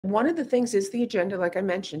One of the things is the agenda, like I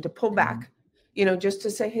mentioned, to pull back, just to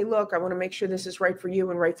say, hey, look, I want to make sure this is right for you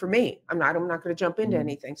and right for me. I'm not going to jump into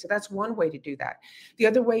anything. So that's one way to do that. The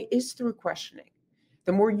other way is through questioning.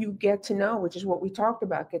 The more you get to know, which is what we talked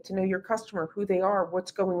about, get to know your customer, who they are,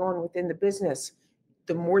 what's going on within the business,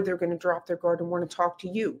 the more they're going to drop their guard and want to talk to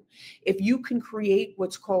you. If you can create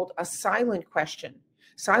what's called a silent question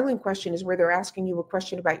is where they're asking you a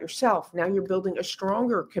question about yourself. Now you're building a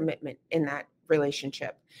stronger commitment in that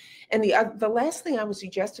relationship. And the last thing I would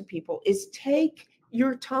suggest to people is take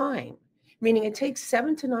your time, meaning it takes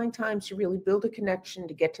 7 to 9 times to really build a connection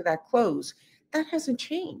to get to that close. That hasn't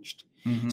changed.